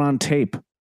all caught on tape.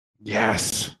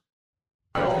 Yes.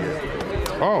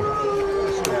 Oh.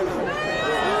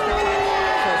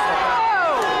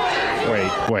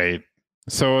 Wait.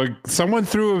 So someone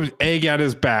threw an egg at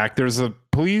his back. There's a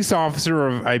police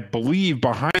officer, I believe,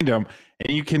 behind him.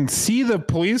 And you can see the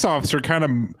police officer kind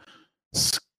of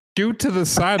scoot to the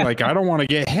side like, I don't want to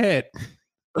get hit.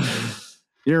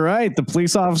 You're right. The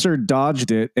police officer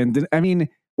dodged it. And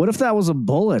what if that was a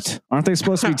bullet? Aren't they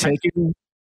supposed to be taking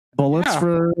bullets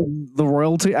for the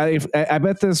royalty? I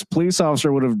bet this police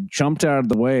officer would have jumped out of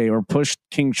the way or pushed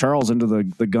King Charles into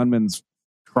the gunman's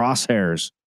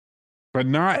crosshairs. But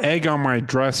not egg on my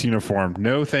dress uniform.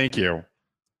 No, thank you.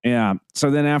 Yeah.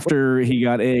 So then after he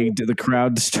got egged, the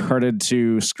crowd started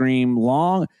to scream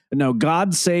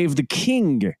God save the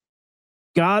king.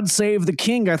 God save the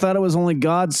king. I thought it was only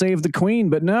God save the queen,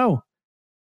 but no.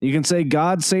 You can say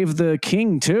God save the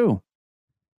king too.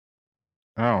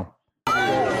 Oh.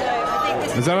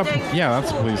 Is that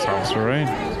that's a police officer, right?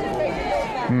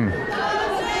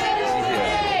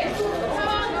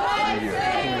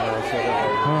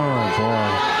 Oh boy.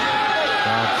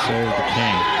 God save the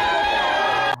king.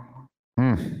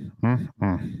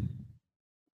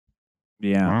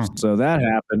 Yeah. Wow. So that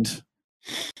happened.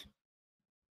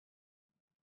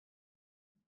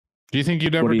 Do you think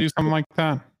you'd ever do something like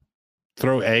that?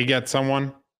 Throw egg at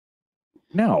someone?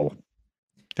 No.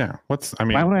 Yeah.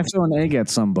 Why would I throw an egg at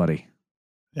somebody?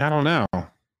 I don't know.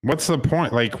 What's the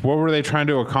point? Like, what were they trying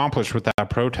to accomplish with that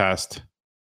protest?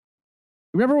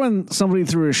 Remember when somebody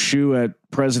threw a shoe at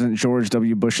President George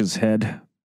W. Bush's head?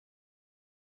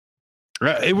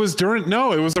 It was it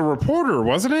was a reporter,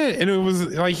 wasn't it? And it was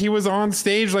like he was on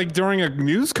stage like during a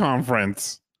news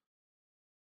conference.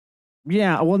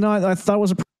 Yeah. Well, no, I thought it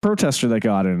was a protester that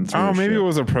got in. Oh, maybe it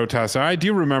was a protester. I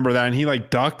do remember that. And he like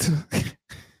ducked.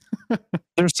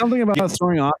 There's something about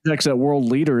throwing objects at world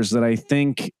leaders that I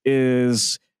think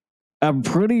is a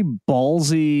pretty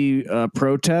ballsy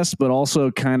protest, but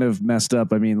also kind of messed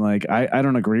up. I mean, like, I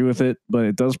don't agree with it, but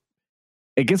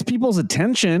it gets people's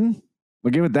attention.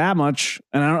 We'll give it that much.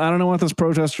 And I don't know what this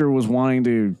protester was wanting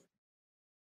to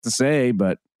say,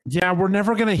 but yeah, we're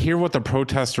never going to hear what the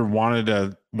protester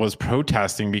was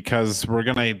protesting because we're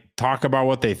going to talk about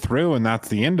what they threw and that's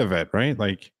the end of it, right?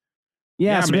 Like,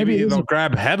 yeah, so maybe they'll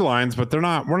grab headlines, but we're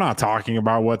not talking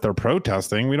about what they're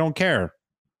protesting. We don't care.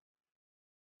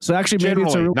 So actually, maybe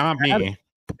it's not me.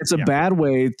 It's a bad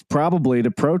way probably to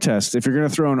protest. If you're going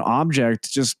to throw an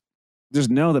object, just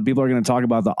know that people are going to talk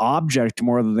about the object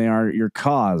more than they are your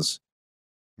cause.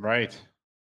 Right.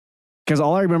 Because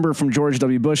all I remember from George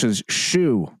W. Bush is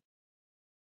shoe.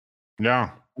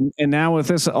 Yeah. And now with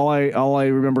this, all I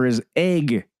remember is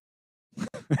egg.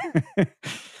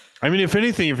 I mean, if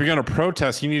anything, if you're going to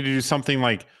protest, you need to do something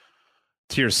like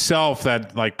to yourself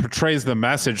that like portrays the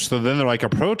message. So then they're like a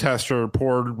protester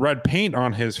poured red paint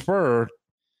on his fur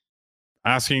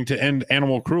asking to end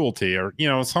animal cruelty or,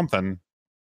 something.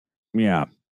 Yeah.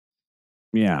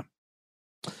 Yeah.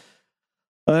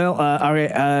 Well, all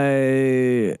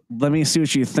right. Let me see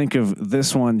what you think of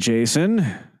this one, Jason.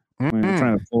 I'm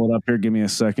trying to pull it up here. Give me a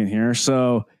second here.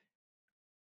 So,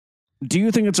 do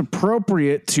you think it's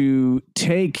appropriate to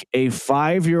take a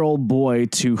 5-year-old boy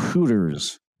to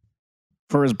Hooters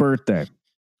for his birthday?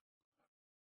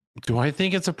 Do I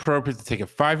think it's appropriate to take a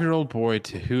 5-year-old boy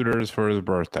to Hooters for his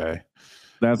birthday?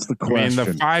 That's the question. I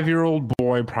mean, the 5-year-old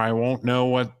boy probably won't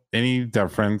know any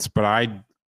difference, but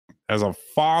as a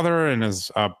father and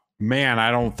as a man, I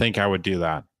don't think I would do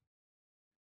that.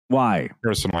 Why?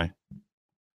 Personally.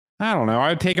 I don't know.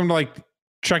 I'd take him to like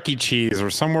Chuck E. Cheese or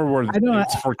somewhere where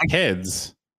it's for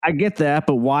kids. I get that,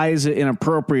 but why is it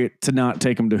inappropriate to not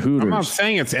take him to Hooters? I'm not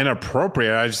saying it's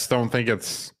inappropriate. I just don't think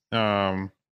it's a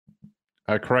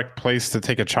correct place to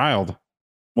take a child.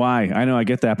 Why? I know I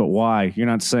get that, but why? You're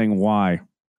not saying why.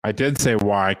 I did say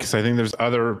why, because I think there's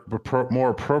other more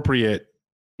appropriate.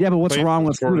 Yeah, but what's wrong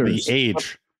with Hooters? The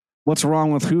age. What's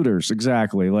wrong with Hooters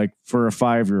exactly? Like for a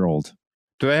 5-year-old.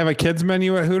 Do they have a kids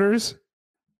menu at Hooters?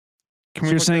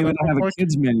 You're saying they don't have a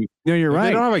kids menu. No, you're right.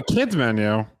 They don't have a kids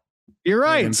menu. You're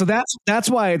right. So that's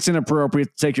why it's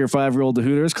inappropriate to take your 5-year-old to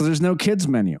Hooters, because there's no kids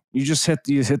menu. You just hit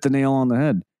the nail on the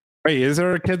head. Wait, is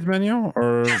there a kids menu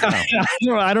or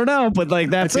no? I don't know, but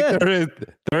like that's it.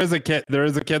 There is a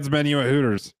kids menu at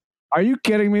Hooters. Are you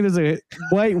kidding me?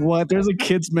 What? There's a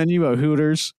kids menu at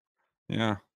Hooters.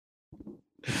 Yeah.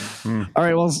 All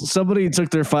right. Well, somebody took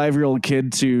their 5-year-old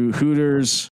kid to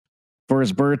Hooters for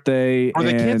his birthday. For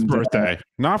the kid's birthday,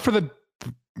 not for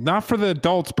the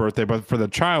adult's birthday, but for the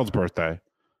child's birthday.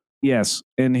 Yes,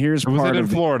 and here's was part it in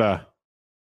of Florida?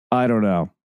 I don't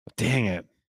know. Dang it!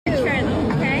 Okay.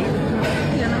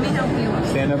 Here, let me help you.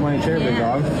 Stand up on your chair, big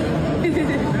dog.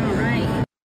 All right.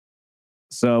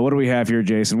 So what do we have here,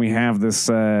 Jason? We have this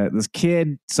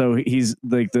kid. So he's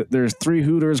like there's 3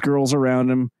 Hooters girls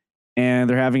around him, and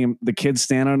they're having the kid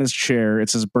stand on his chair.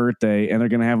 It's his birthday, and they're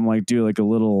gonna have him like do like a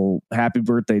little happy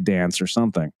birthday dance or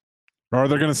something. Or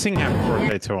they're gonna sing happy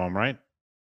birthday to him, right?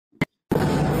 So we're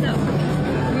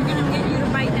gonna get you to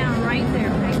bite down right there,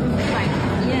 right?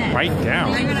 Yeah. Bite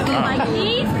down. You're gonna go like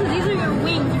these, because these are your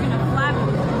wings. You're gonna flap,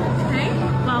 okay?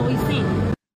 While we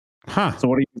sing. Huh. So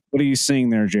what are you seeing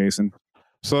there, Jason?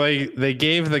 So they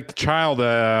gave the child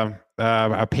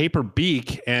a paper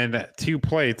beak and 2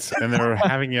 plates, and they're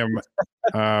having him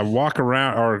walk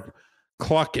around or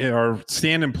cluck or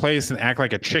stand in place and act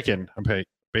like a chicken,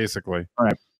 basically.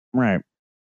 Right.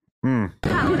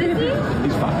 How old is he?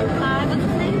 He's 5. What's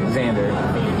his name? Xander.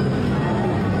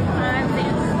 I'm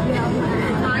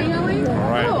Xander. Are you going? All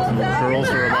right, the girls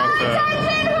are about to.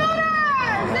 Attention,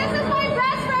 Hooters! This is my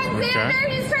best friend Xander.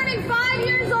 Okay. He's turning 5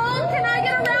 years old. Can I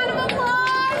get a round of applause?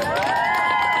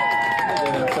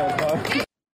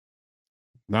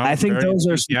 No, I think very those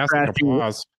are some enthusiastic trashy,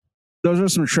 applause. those are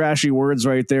some trashy words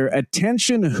right there.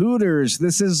 Attention, Hooters.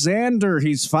 This is Xander.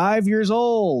 He's 5 years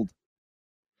old.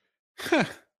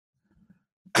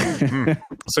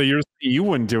 So you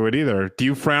wouldn't do it either. Do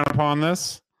you frown upon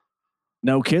this?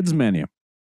 No kids menu.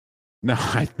 No,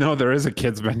 I know there is a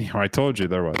kids menu. I told you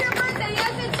there was. Your birthday,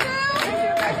 yes, it's true. It's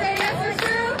your birthday, yes, it's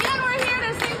true. And we're here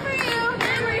to sing for you.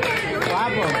 And we're here to sing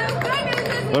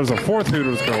for you. There's a fourth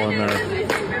Hooters girl in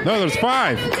there. No, there's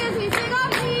 5.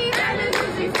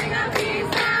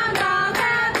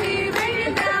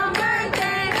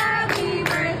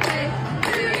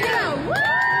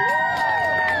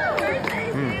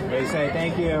 They say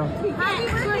thank you.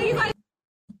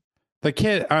 The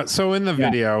kid. So in the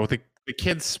video, the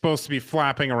kid's supposed to be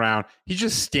flapping around. He's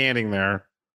just standing there,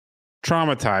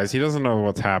 traumatized. He doesn't know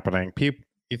what's happening.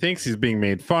 He thinks he's being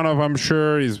made fun of. I'm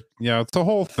sure it's a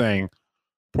whole thing.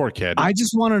 Poor kid. I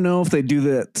just want to know if they do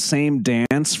the same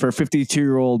dance for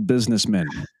 52-year-old businessmen.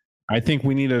 I think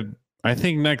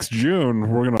next June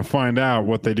we're gonna find out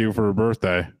what they do for her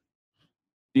birthday.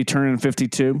 You turn in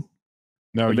 52?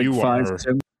 No, The big you are.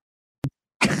 5'2"?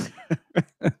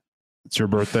 It's your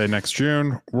birthday next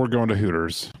June. We're going to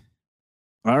Hooters.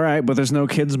 All right, but there's no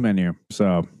kids menu,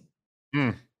 so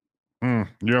You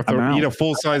have to I'm eat out. a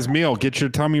full-size meal. Get your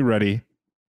tummy ready.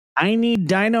 I need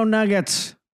Dino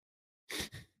Nuggets.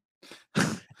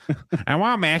 I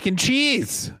want mac and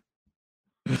cheese.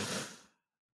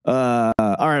 All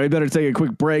right, we better take a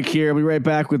quick break here. We'll be right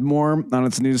back with more on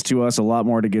It's News to Us. A lot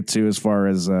more to get to as far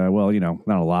as not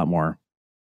a lot more.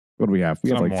 What do we have? We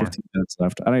have Some like more. 15 minutes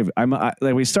left.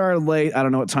 We started late. I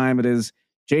don't know what time it is.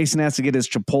 Jason has to get his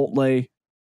Chipotle.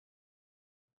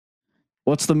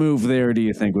 What's the move there, do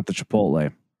you think, with the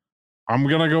Chipotle? I'm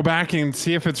gonna go back and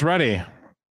see if it's ready.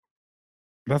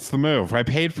 That's the move. I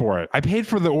paid for it. I paid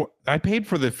for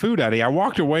the food, Eddie. I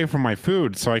walked away from my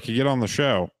food so I could get on the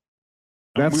show.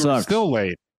 That we were sucks. still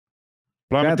late.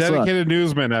 But I'm That a dedicated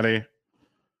newsman, Eddie.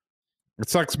 It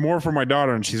sucks more for my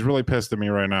daughter, and she's really pissed at me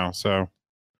right now. So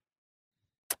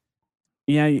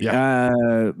Yeah,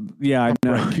 I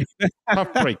know.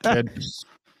 tough break, kid.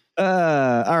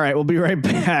 All right, we'll be right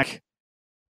back.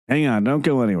 Hang on, don't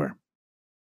go anywhere.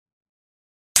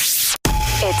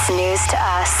 It's news to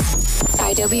us.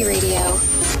 IW Radio.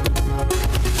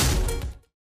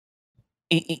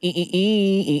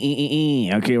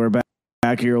 Okay, we're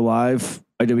back here live.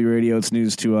 IW Radio, it's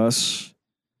news to us.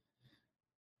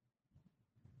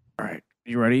 All right,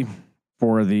 you ready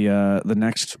for the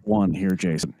next one here,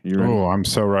 Jason? You ready? Oh, I'm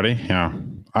so ready. Yeah.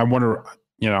 I wonder,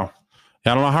 I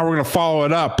don't know how we're going to follow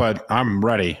it up, but I'm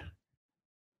ready.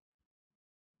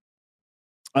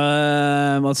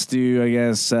 Let's do, I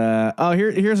guess.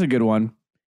 Here's a good one.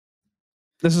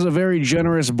 This is a very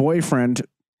generous boyfriend.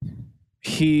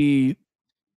 He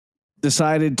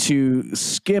decided to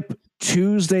skip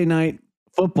Tuesday night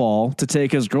football to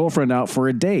take his girlfriend out for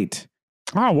a date.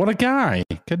 Oh, what a guy.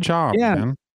 Good job, Yeah.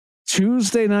 man.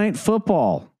 Tuesday night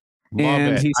football. Love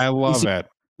And it. I love it.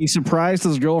 He surprised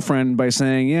his girlfriend by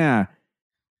saying, "Yeah,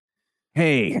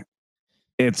 hey,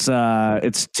 it's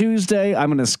Tuesday. I'm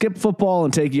going to skip football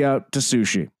and take you out to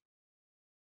sushi."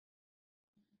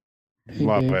 Hey,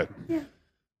 Love babe. it.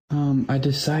 I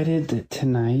decided that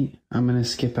tonight I'm gonna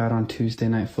skip out on Tuesday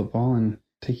night football and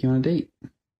take you on a date.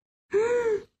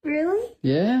 Really?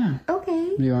 Yeah.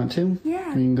 Okay. Do you want to? Yeah.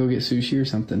 We can go get sushi or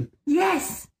something.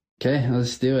 Yes. Okay,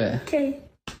 let's do it. Okay.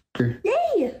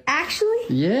 Yay! Actually?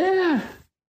 Yeah.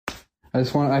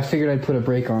 I figured I'd put a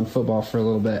break on football for a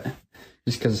little bit,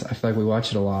 just because I feel like we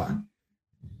watch it a lot.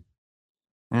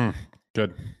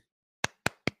 Good.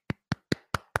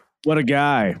 What a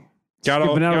guy. Gotta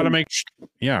Skipping out on- make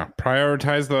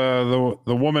prioritize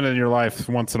the woman in your life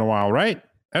once in a while, right,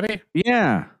 Eddie?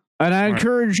 Yeah. And I Right.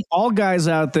 encourage all guys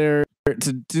out there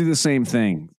to do the same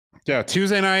thing. Yeah,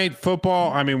 Tuesday night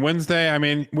football. I mean, Wednesday. I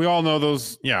mean, we all know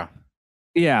those. Yeah,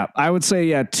 Yeah, I would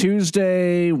say,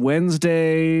 Tuesday,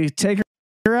 Wednesday, take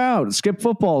her out. Skip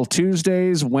football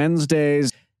Tuesdays,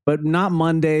 Wednesdays, but not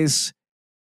Mondays,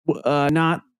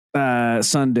 not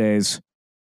Sundays,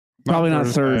 probably not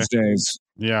Thursday. Thursdays.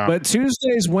 yeah. But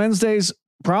Tuesdays, Wednesdays,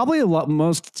 probably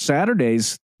most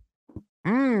Saturdays,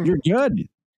 you're good.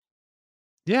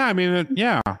 Yeah, I mean,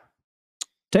 yeah.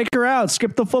 Take her out.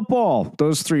 Skip the football.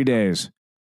 Those 3 days.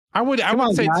 I would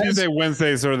say guys. Tuesday,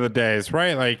 Wednesdays are the days,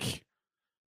 right? Like,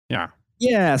 yeah.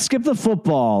 Yeah, skip the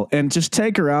football and just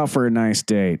take her out for a nice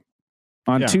date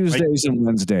on Tuesdays and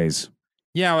Wednesdays.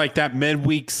 Yeah, like that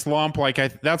midweek slump. Like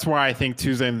that's why I think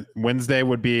Tuesday and Wednesday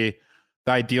would be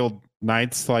the ideal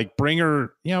nights. Like bring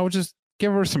her, just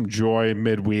give her some joy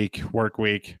midweek, work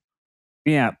week.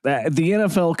 Yeah, the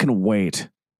NFL can wait.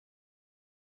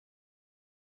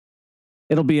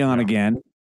 It'll be on again.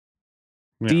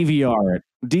 Yeah. DVR it.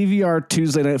 DVR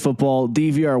Tuesday night football,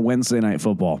 DVR Wednesday night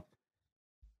football.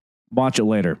 Watch it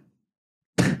later.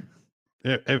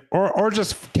 Or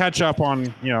just catch up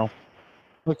on,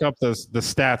 look up the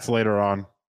stats later on.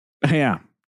 Yeah.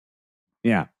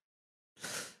 Yeah.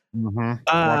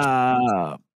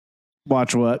 Mm-hmm.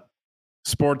 Watch what?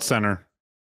 Sports Center.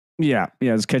 Yeah.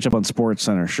 Just catch up on Sports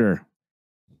Center. Sure.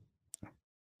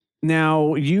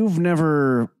 Now, you've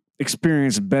never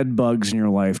experienced bed bugs in your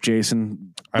life,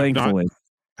 Jason. Thankfully.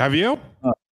 Have you?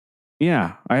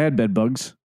 Yeah, I had bed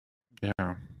bugs.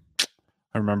 Yeah.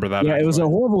 I remember that. Yeah, it was a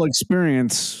horrible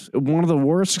experience. One of the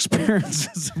worst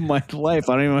experiences of my life.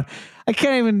 I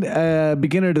can't even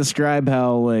begin to describe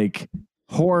how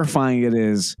horrifying it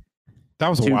is. That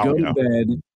was a while ago. To go to bed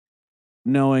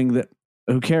knowing that,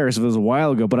 who cares if it was a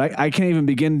while ago, but I can't even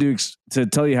begin to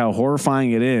tell you how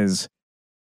horrifying it is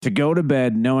to go to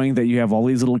bed knowing that you have all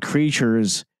these little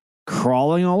creatures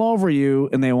crawling all over you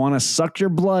and they want to suck your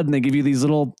blood and they give you these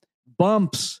little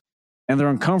bumps and they're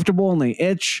uncomfortable and they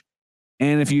itch.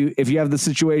 And if you have the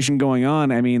situation going on,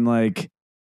 this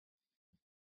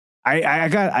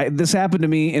happened to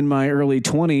me in my early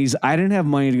 20s. I didn't have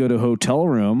money to go to a hotel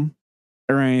room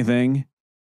or anything.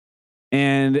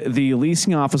 And the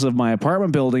leasing office of my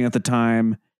apartment building at the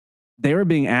time, they were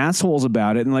being assholes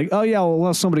about it. And oh yeah, we'll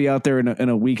have somebody out there in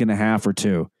a week and a half or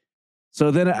two.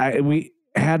 So then we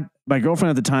had my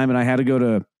girlfriend at the time and I had to go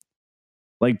to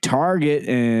Target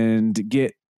and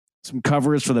get some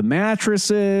covers for the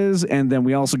mattresses. And then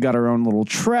we also got our own little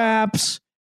traps.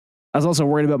 I was also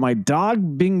worried about my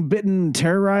dog being bitten and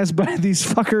terrorized by these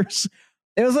fuckers.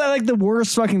 It was the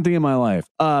worst fucking thing in my life.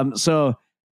 But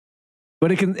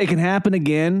it can happen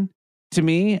again to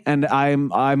me. And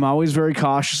I'm always very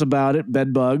cautious about it.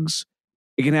 Bed bugs.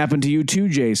 It can happen to you too,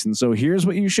 Jason. So here's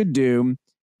what you should do.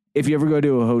 If you ever go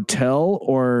to a hotel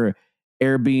or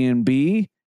Airbnb,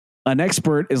 an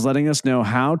expert is letting us know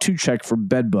how to check for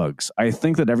bed bugs. I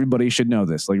think that everybody should know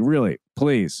this. Really,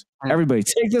 please. Everybody,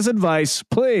 take this advice,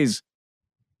 please.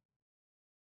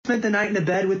 Spent the night in the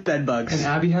bed with bed bugs. And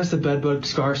Abby has the bed bug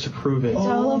scars to prove it. It's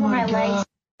all over my legs.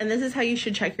 And this is how you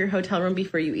should check your hotel room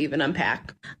before you even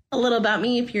unpack. A little about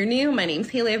me if you're new. My name's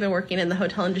Haley. I've been working in the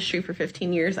hotel industry for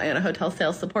 15 years. I own a hotel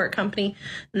sales support company.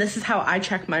 And this is how I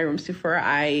check my rooms before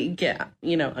I get,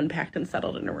 unpacked and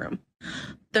settled in a room.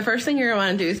 The first thing you're going to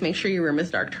want to do is make sure your room is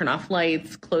dark. Turn off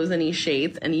lights, close any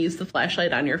shades, and use the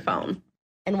flashlight on your phone.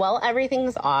 And while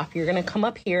everything's off, you're going to come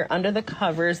up here under the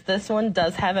covers. This one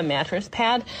does have a mattress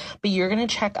pad, but you're going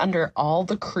to check under all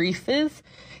the creases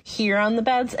here on the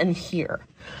beds and here.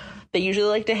 They usually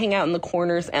like to hang out in the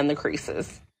corners and the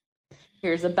creases.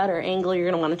 Here's a better angle. You're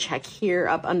going to want to check here,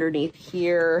 up underneath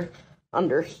here,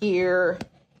 under here.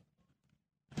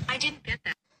 I didn't get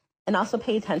that. And also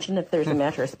pay attention if there's a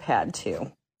mattress pad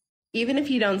too. Even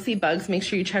if you don't see bugs, make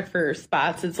sure you check for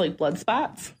spots. It's like blood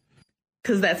spots,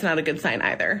 because that's not a good sign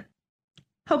either.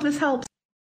 Hope this helps.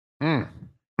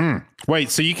 Wait,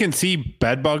 so you can see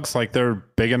bed bugs? They're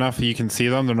big enough that you can see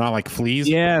them? They're not like fleas?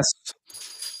 Yes.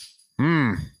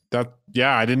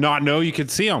 I did not know you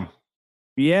could see them.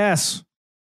 Yes.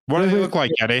 What do they look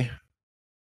like, Eddie?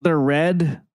 They're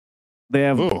red. They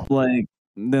have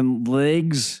them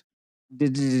legs.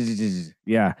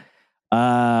 Yeah.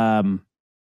 The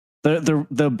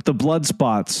blood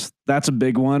spots. That's a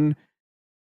big one.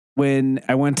 When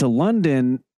I went to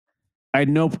London, I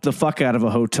noped the fuck out of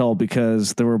a hotel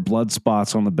because there were blood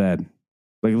spots on the bed.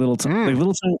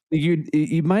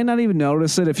 You might not even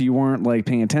notice it if you weren't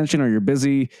paying attention or you're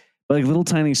busy, but little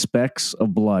tiny specks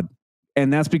of blood.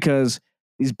 And that's because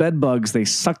these bed bugs, they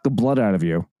suck the blood out of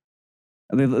you.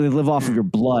 They live off of your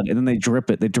blood and then they drip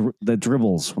it. They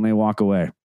dribbles when they walk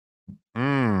away.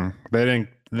 They're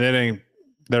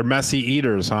messy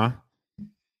eaters, huh?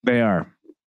 They are.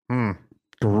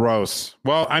 Gross.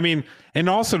 Well, and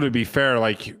also to be fair,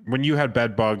 when you had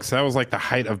bed bugs, that was the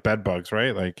height of bed bugs,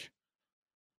 right?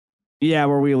 Yeah,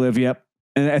 where we live. Yep.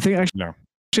 And I think actually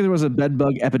there was a bed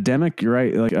bug epidemic. You're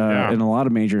right. In a lot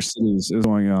of major cities it was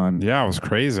going on. Yeah, it was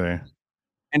crazy.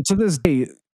 And to this day,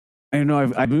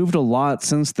 I've moved a lot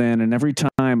since then. And every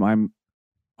time I'm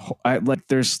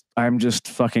just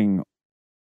fucking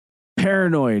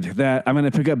paranoid that I'm going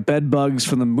to pick up bed bugs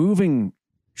from the moving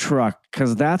truck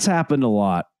because that's happened a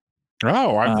lot.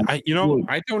 Oh, I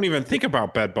don't even think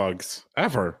about bed bugs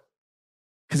ever.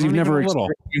 Because you've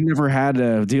never had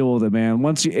to deal with it, man.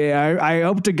 Once you, I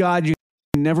hope to God you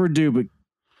never do, but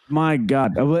my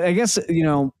God, I guess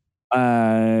it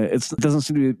doesn't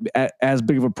seem to be as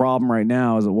big of a problem right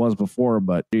now as it was before.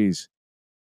 But geez,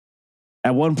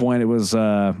 at one point it was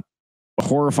a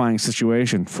horrifying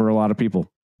situation for a lot of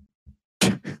people.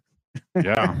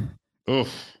 Yeah,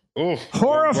 oof,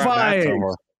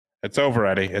 horrifying. It's over,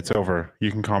 Eddie. It's over.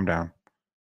 You can calm down.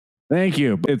 Thank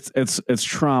you. It's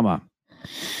trauma.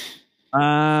 All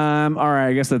right,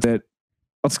 I guess that's it.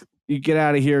 You get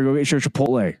out of here. Go get your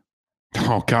Chipotle.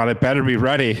 Oh God, it better be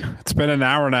ready. It's been an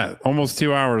hour now, almost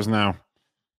 2 hours now.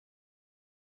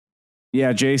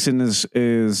 Yeah, Jason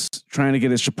is trying to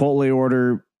get his Chipotle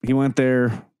order. He went there.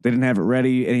 They didn't have it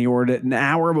ready, and he ordered it an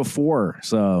hour before.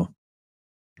 So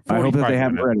I hope that they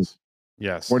have it ready.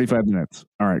 Yes. 45 minutes.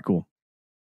 All right, cool.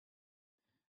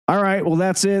 All right, well,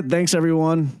 that's it. Thanks,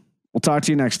 everyone. We'll talk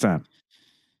to you next time.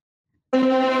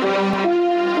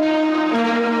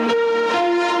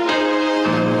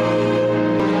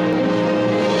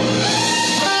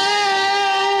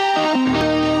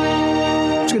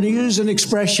 Going to use an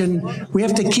expression, we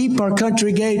have to keep our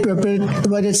country gay,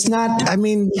 but it's not, I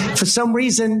mean, for some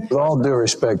reason. With all due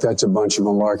respect, that's a bunch of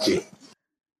malarkey.